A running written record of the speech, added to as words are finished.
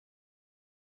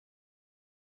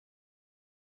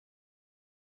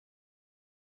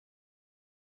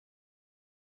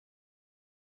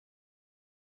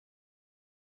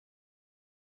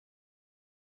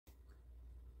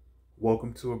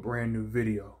Welcome to a brand new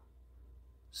video.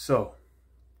 So,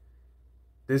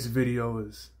 this video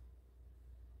is,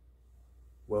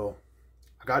 well,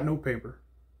 I got no paper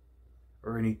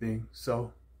or anything,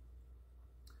 so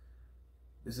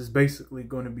this is basically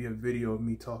going to be a video of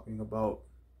me talking about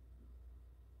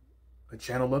a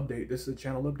channel update. This is a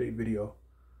channel update video.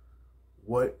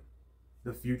 What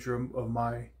the future of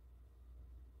my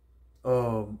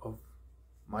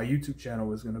YouTube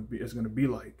channel is gonna be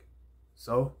like.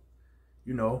 So,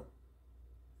 you know,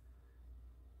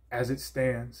 as it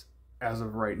stands, as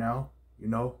of right now, you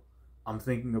know, I'm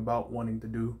thinking about wanting to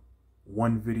do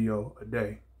one video a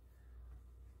day.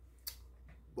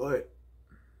 But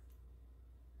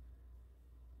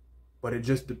it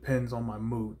just depends on my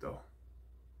mood though.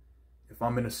 If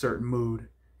I'm in a certain mood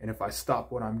and if I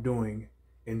stop what I'm doing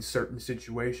in certain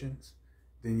situations,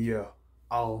 then yeah,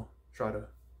 I'll try to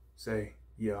say,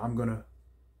 yeah, I'm gonna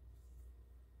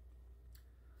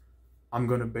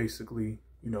basically,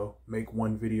 you know, make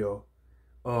one video.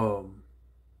 I'll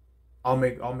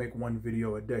make one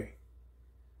video a day.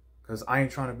 Cause I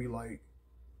ain't trying to be like,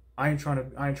 I ain't trying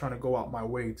to go out my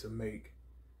way to make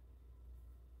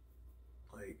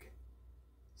like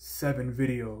 7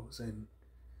 videos and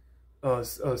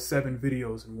 7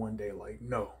 videos in one day. Like,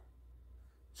 no,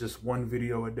 just one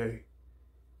video a day.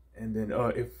 And then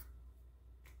if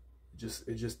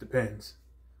it just depends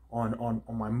on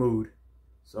my mood.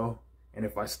 So, and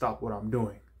if I stop what I'm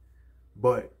doing.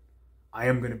 But I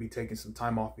am going to be taking some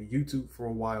time off of YouTube for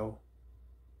a while,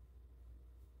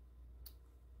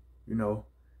 you know,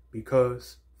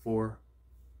 because for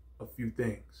a few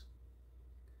things.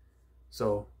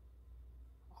 So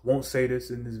I won't say this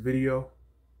in this video.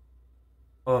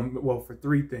 Well, for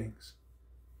 3 things.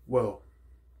 Well,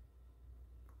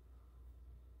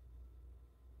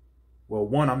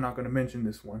 one, I'm not going to mention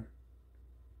this one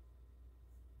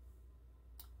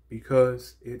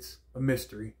because it's a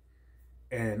mystery,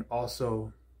 and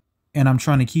I'm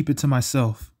trying to keep it to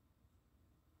myself.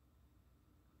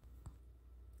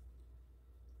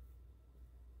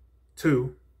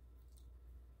 2,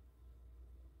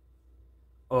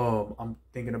 I'm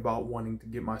thinking about wanting to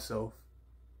get myself,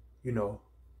 you know,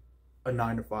 a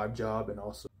 9-to-5 job, and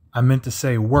also I meant to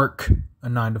say work a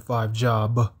 9-to-5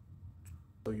 job.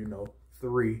 So, you know,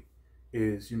 3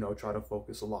 is, you know, try to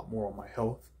focus a lot more on my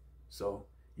health. So,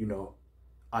 you know,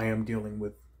 I am dealing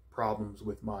with problems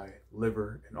with my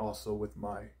liver and also with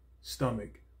my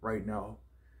stomach right now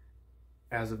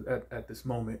as of at this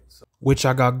moment. So, which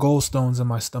I got gallstones in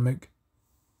my stomach.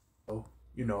 So,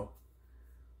 you know,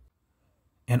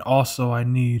 and also I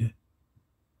need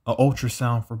an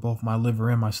ultrasound for both my liver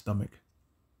and my stomach.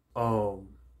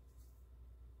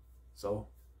 So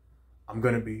I'm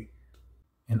gonna be,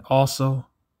 and also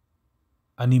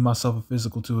I need myself a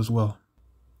physical too as well.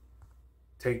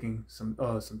 Taking some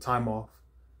time off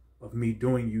of me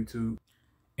doing YouTube,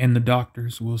 and the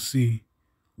doctors will see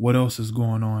what else is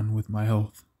going on with my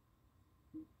health,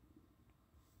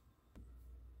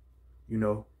 you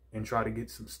know, and try to get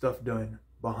some stuff done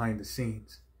behind the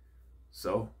scenes.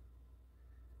 So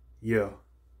yeah,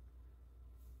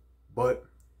 but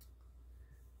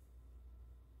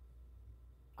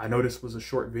I know this was a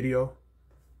short video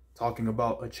talking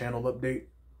about a channel update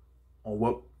on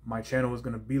what my channel is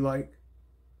going to be like.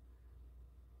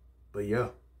 But yeah.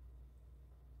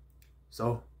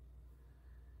 So,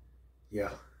 yeah.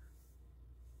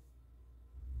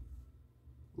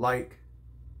 Like,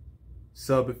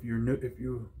 sub if you're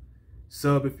new,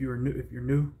 sub if you're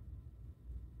new.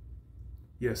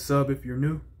 Yeah, sub if you're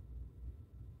new.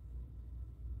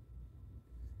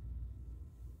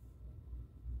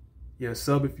 Yeah,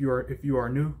 sub if you are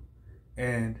new,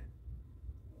 and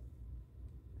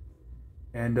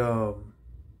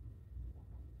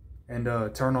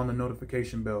turn on the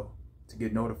notification bell to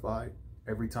get notified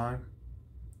every time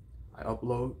I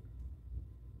upload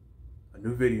a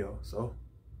new video. So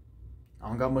I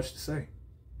don't got much to say.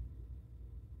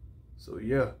 So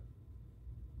yeah.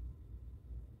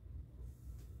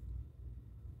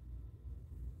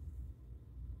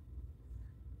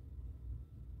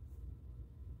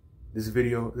 This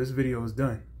video is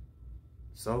done.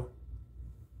 So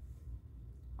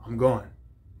I'm gone.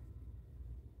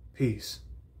 Peace.